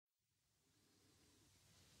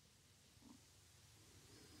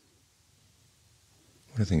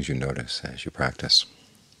the things you notice as you practice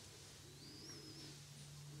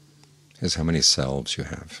is how many selves you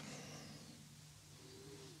have.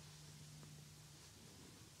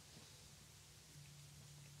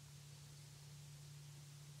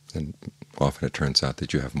 And often it turns out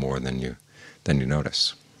that you have more than you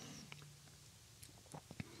notice.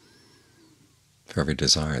 For every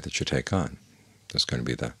desire that you take on, there's going to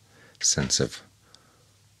be the sense of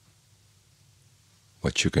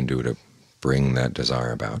what you can do to bring that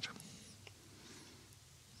desire about,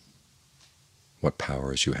 what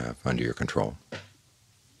powers you have under your control,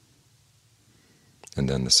 and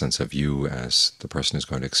then the sense of you as the person who's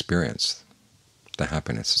going to experience the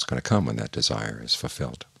happiness that's going to come when that desire is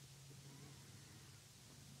fulfilled.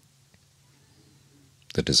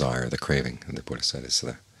 The desire, the craving, and the Buddha said is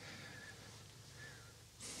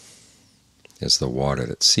the water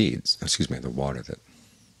that the water that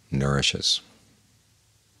nourishes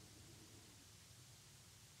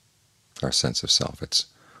our sense of self. It's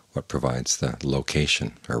what provides the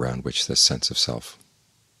location around which this sense of self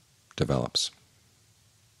develops.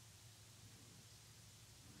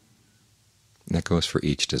 And that goes for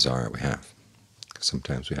each desire we have.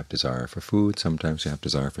 Sometimes we have desire for food, sometimes we have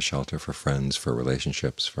desire for shelter, for friends, for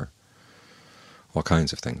relationships, for all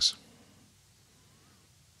kinds of things.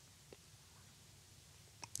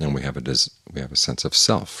 And we have a sense of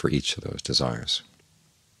self for each of those desires.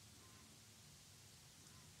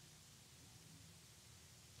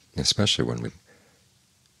 Especially when we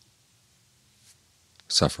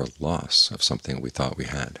suffer loss of something we thought we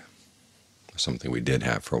had, or something we did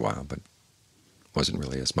have for a while, but wasn't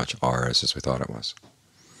really as much ours as we thought it was.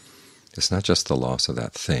 It's not just the loss of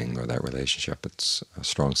that thing or that relationship, it's a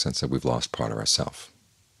strong sense that we've lost part of ourself,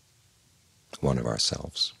 one of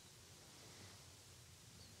ourselves.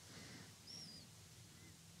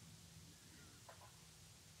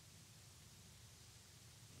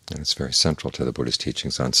 And it's very central to the Buddha's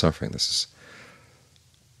teachings on suffering. This is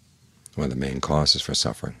one of the main causes for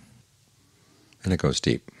suffering, and it goes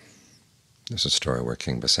deep. There's a story where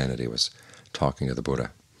King Basenadi was talking to the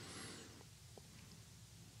Buddha,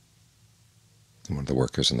 and one of the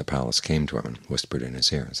workers in the palace came to him and whispered in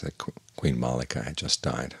his ear that Queen Malika had just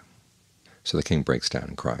died. So the king breaks down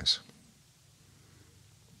and cries.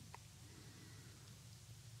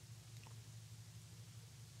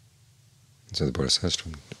 And so the Buddha says to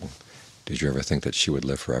him, "Did you ever think that she would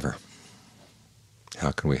live forever?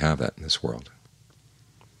 How can we have that in this world?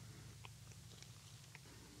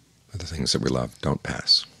 The things that we love don't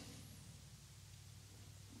pass.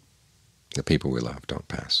 The people we love don't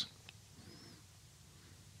pass."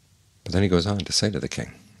 But then he goes on to say to the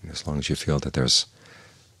king, as long as you feel that there's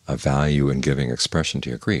a value in giving expression to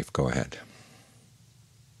your grief, go ahead.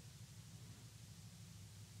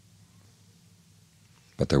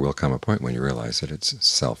 But there will come a point when you realize that it's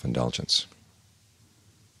self-indulgence.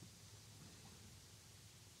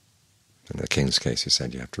 In the king's case, he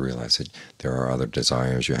said, you have to realize that there are other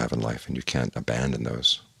desires you have in life, and you can't abandon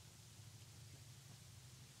those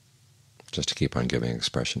just to keep on giving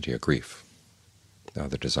expression to your grief. The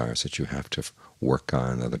other desires that you have to work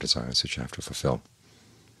on, other desires that you have to fulfill.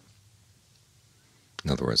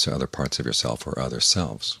 In other words, there are other parts of yourself or other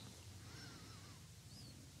selves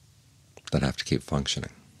that have to keep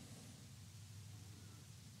functioning.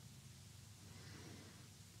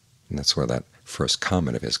 And that's where that first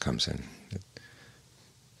comment of his comes in,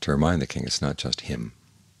 to remind the king it's not just him,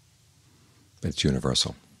 but it's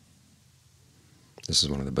universal. This is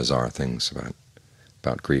one of the bizarre things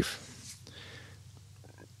about grief.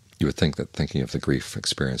 You would think that thinking of the grief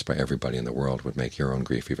experienced by everybody in the world would make your own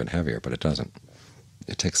grief even heavier, but it doesn't.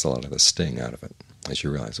 It takes a lot of the sting out of it, as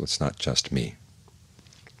you realize it's not just me.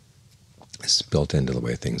 It's built into the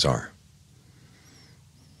way things are.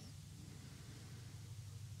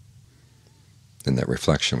 In that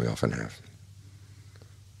reflection we often have,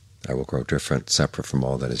 I will grow different, separate from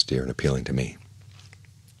all that is dear and appealing to me.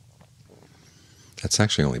 That's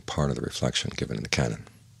actually only part of the reflection given in the canon.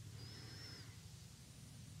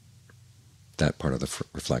 That part of the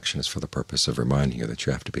reflection is for the purpose of reminding you that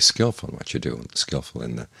you have to be skillful in what you do, and skillful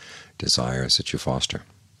in the desires that you foster,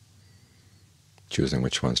 choosing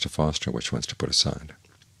which ones to foster, which ones to put aside.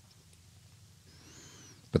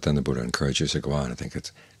 But then the Buddha encourages you to go on and think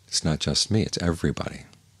it's not just me, it's everybody,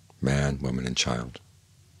 man, woman, and child,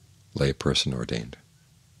 lay person, ordained.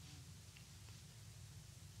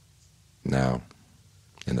 Now,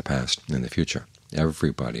 in the past, in the future,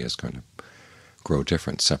 everybody is going to grow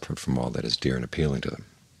different, separate from all that is dear and appealing to them.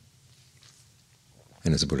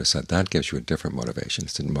 And as the Buddha said, that gives you a different motivation.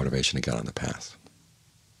 It's the motivation to get on the path.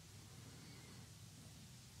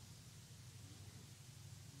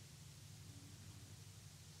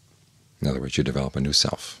 In other words, you develop a new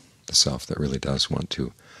self, the self that really does want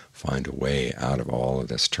to find a way out of all of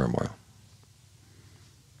this turmoil,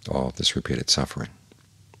 all of this repeated suffering.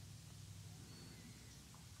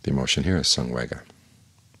 The emotion here is samvega.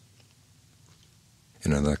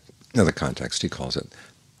 In another context, he calls it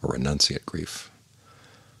a renunciate grief,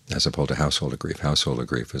 as opposed to householder grief. Householder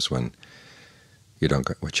grief is when you don't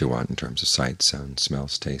get what you want in terms of sight, sound,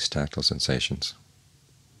 smells, taste, tactile sensations,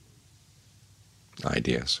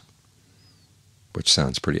 ideas, which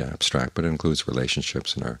sounds pretty abstract, but it includes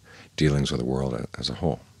relationships and our dealings with the world as a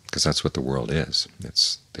whole, because that's what the world is.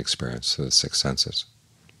 It's the experience of the six senses.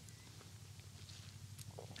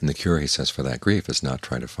 And the cure, he says, for that grief is not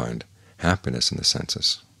trying to find happiness in the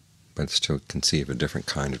senses, but it's to conceive a different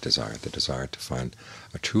kind of desire, the desire to find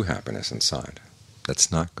a true happiness inside.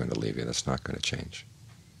 That's not going to leave you, that's not going to change.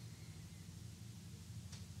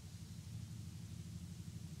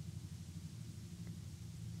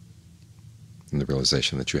 And the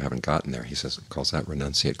realization that you haven't gotten there, he says, calls that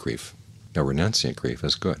renunciate grief. Now, renunciate grief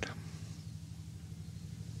is good,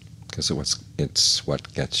 because it's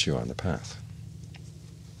what gets you on the path.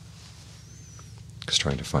 Because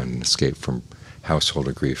trying to find an escape from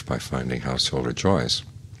householder grief by finding householder joys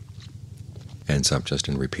ends up just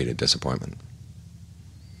in repeated disappointment.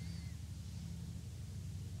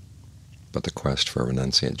 But the quest for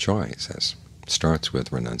renunciate joy, he says, starts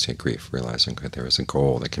with renunciate grief, realizing that there is a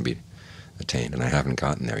goal that can be attained, and I haven't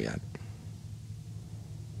gotten there yet.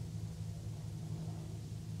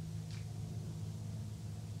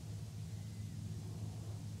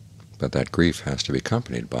 But that grief has to be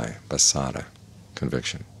accompanied by pasada,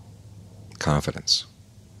 conviction, confidence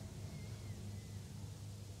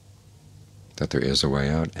that there is a way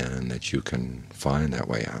out and that you can find that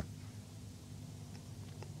way out.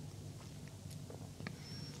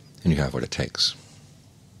 And you have what it takes.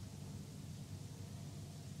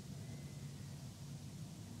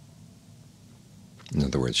 In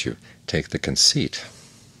other words, you take the conceit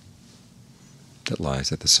that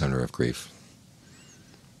lies at the center of grief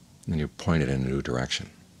and you point it in a new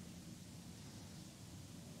direction.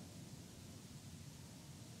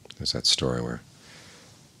 There's that story where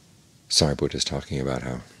Sariputta is talking about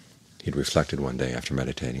how he'd reflected one day after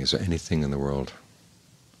meditating, is there anything in the world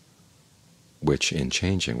which in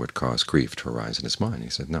changing would cause grief to arise in his mind?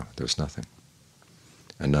 He said, no, there's nothing.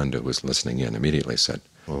 Ananda, who was listening in, immediately said,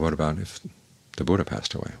 well, what about if the Buddha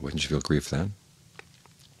passed away? Wouldn't you feel grief then?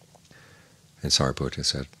 And Sariputta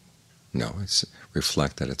said, no,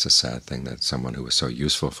 reflect that it's a sad thing that someone who was so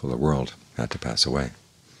useful for the world had to pass away.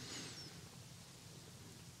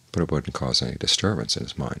 But it wouldn't cause any disturbance in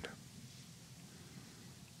his mind.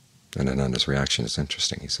 And Ananda's reaction is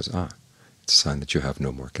interesting. He says, it's a sign that you have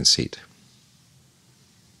no more conceit.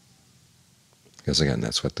 Because again,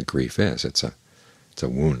 that's what the grief is. It's a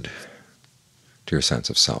wound to your sense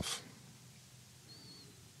of self,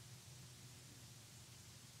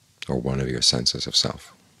 or one of your senses of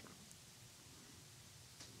self.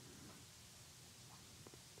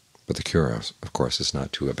 But the cure, of course, is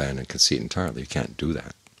not to abandon conceit entirely. You can't do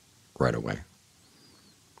that right away.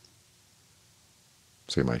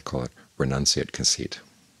 So you might call it renunciate conceit,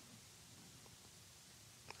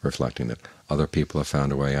 reflecting that other people have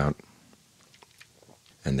found a way out,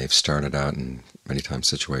 and they've started out in many times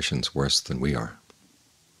situations worse than we are,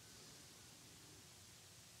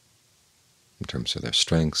 in terms of their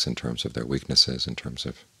strengths, in terms of their weaknesses, in terms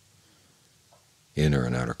of inner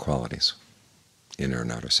and outer qualities, inner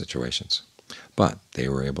and outer situations. But they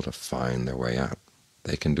were able to find their way out.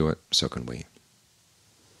 They can do it, so can we.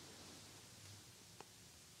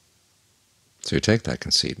 So you take that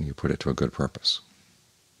conceit and you put it to a good purpose.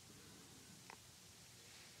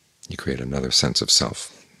 You create another sense of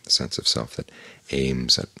self, a sense of self that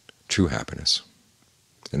aims at true happiness.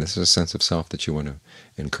 And this is a sense of self that you want to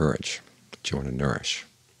encourage, that you want to nourish.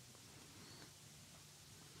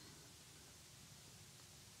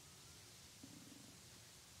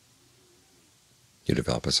 You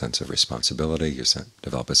develop a sense of responsibility, you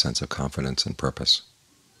develop a sense of confidence and purpose.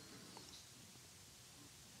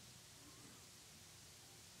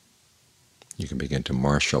 You can begin to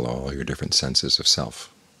marshal all your different senses of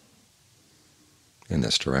self in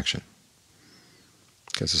this direction.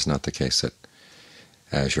 Because it's not the case that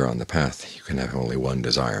as you're on the path you can have only one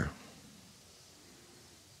desire.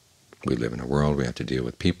 We live in a world, we have to deal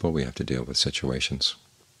with people, we have to deal with situations.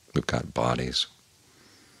 We've got bodies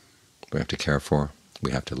we have to care for.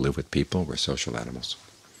 We have to live with people. We're social animals.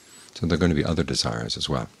 So there are going to be other desires as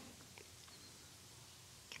well.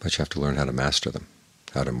 But you have to learn how to master them,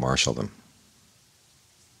 how to marshal them,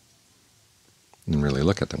 and really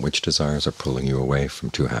look at them. Which desires are pulling you away from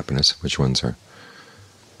true happiness? Which ones are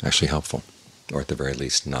actually helpful, or at the very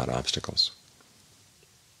least not obstacles.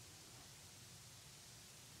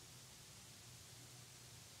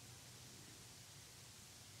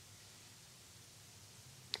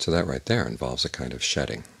 So that right there involves a kind of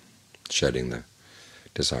shedding the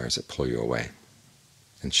desires that pull you away,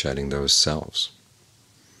 and shedding those selves.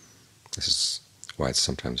 This is why it's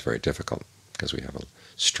sometimes very difficult, because we have a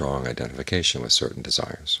strong identification with certain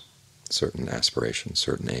desires, certain aspirations,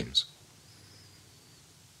 certain aims.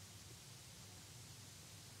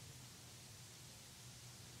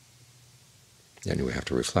 And we have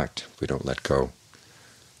to reflect. If we don't let go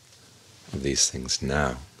of these things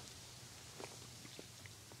now,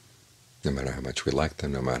 no matter how much we like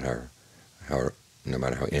them, no matter how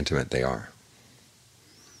intimate they are,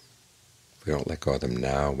 if we don't let go of them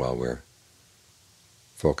now while we're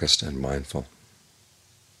focused and mindful,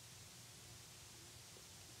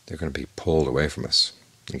 they're going to be pulled away from us.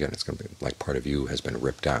 Again, it's going to be like part of you has been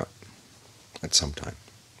ripped out at some time,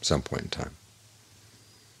 some point in time.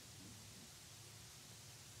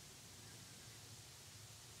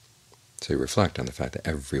 So you reflect on the fact that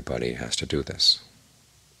everybody has to do this.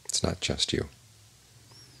 It's not just you.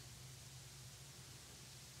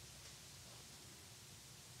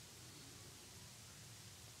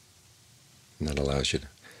 And that allows you to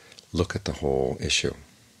look at the whole issue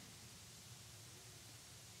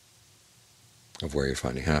of where you're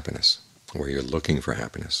finding happiness, where you're looking for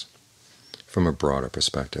happiness, from a broader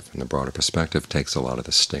perspective. And the broader perspective takes a lot of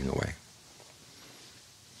the sting away.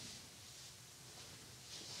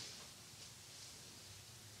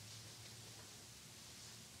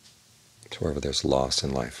 So wherever there's loss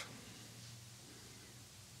in life,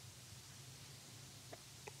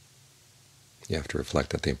 you have to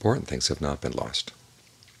reflect that the important things have not been lost.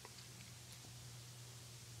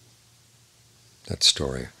 That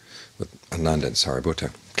story with Ananda and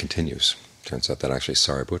Sariputta continues. Turns out that actually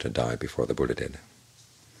Sariputta died before the Buddha did.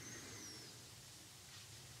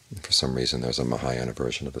 And for some reason there's a Mahayana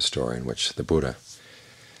version of the story in which the Buddha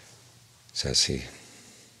says he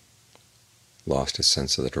lost his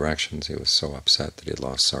sense of the directions. He was so upset that he had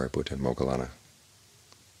lost Sariputta and Moggallana.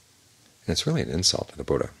 And it's really an insult to the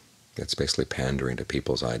Buddha. It's basically pandering to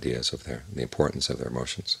people's ideas of the importance of their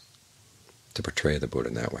emotions, to portray the Buddha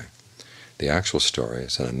in that way. The actual story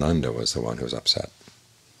is that Ananda was the one who was upset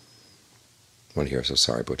when he hears of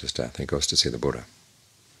Sariputta's death. He goes to see the Buddha.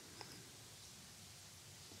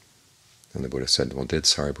 And the Buddha said, well, did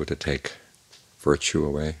Sariputta take virtue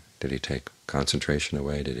away? Did he take concentration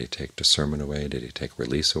away? Did he take discernment away? Did he take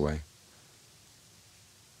release away?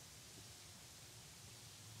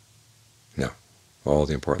 No. All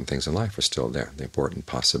the important things in life are still there. The important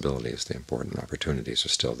possibilities, the important opportunities are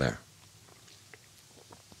still there.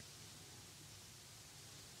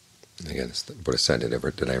 And again, as the Buddha said, did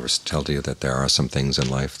I ever tell to you that there are some things in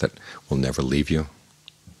life that will never leave you?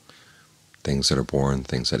 Things that are born,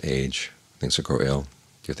 things that age, things that grow ill.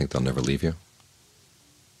 Do you think they'll never leave you?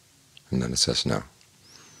 And then it says no.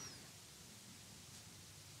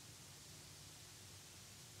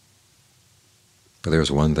 But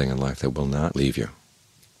there's one thing in life that will not leave you,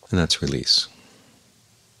 and that's release.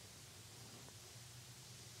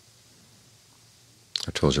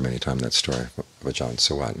 I've told you many times that story of Ajahn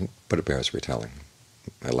Suwat, but it bears retelling.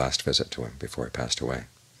 My last visit to him before he passed away.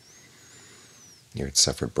 He had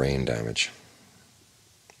suffered brain damage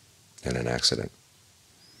in an accident.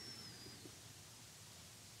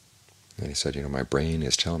 And he said, my brain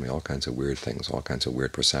is telling me all kinds of weird things, all kinds of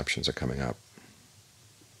weird perceptions are coming up.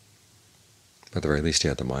 But at the very least he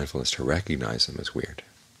had the mindfulness to recognize them as weird.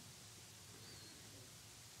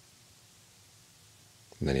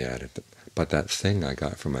 And then he added, but that thing I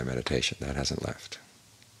got from my meditation, that hasn't left.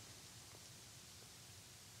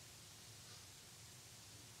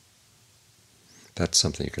 That's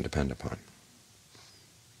something you can depend upon.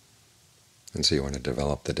 And so you want to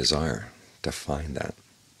develop the desire to find that,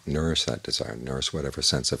 nourish that desire, nourish whatever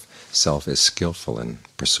sense of self is skillful in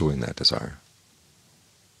pursuing that desire.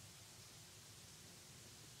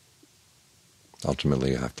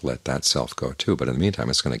 Ultimately you have to let that self go too, but in the meantime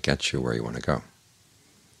it's going to get you where you want to go.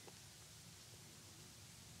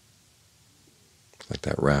 Like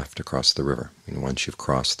that raft across the river. Once you've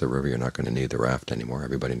crossed the river, you're not going to need the raft anymore.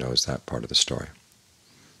 Everybody knows that part of the story.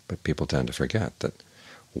 But people tend to forget that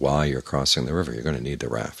while you're crossing the river, you're going to need the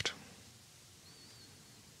raft.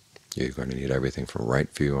 You're going to need everything from right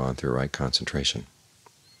view on through right concentration.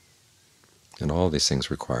 And all these things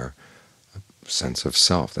require a sense of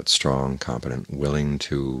self that's strong, competent, willing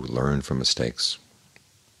to learn from mistakes,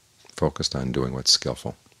 focused on doing what's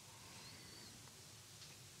skillful.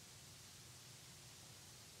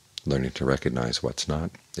 learning to recognize what's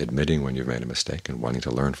not, admitting when you've made a mistake, and wanting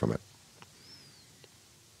to learn from it.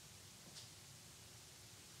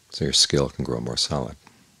 So your skill can grow more solid.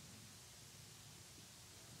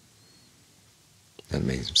 And it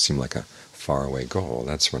may seem like a faraway goal.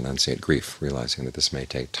 That's renunciate grief, realizing that this may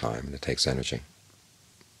take time and it takes energy.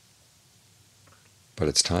 But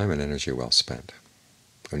it's time and energy well spent.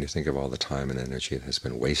 When you think of all the time and energy that has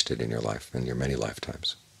been wasted in your life, in your many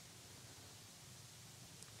lifetimes,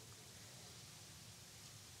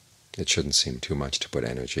 it shouldn't seem too much to put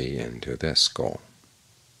energy into this goal.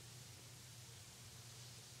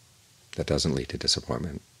 That doesn't lead to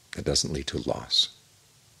disappointment. That doesn't lead to loss.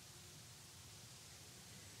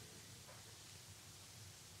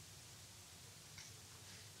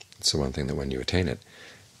 It's the one thing that when you attain it,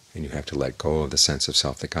 and you have to let go of the sense of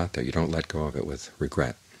self that got there, you don't let go of it with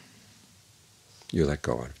regret. You let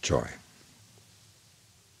go out of joy.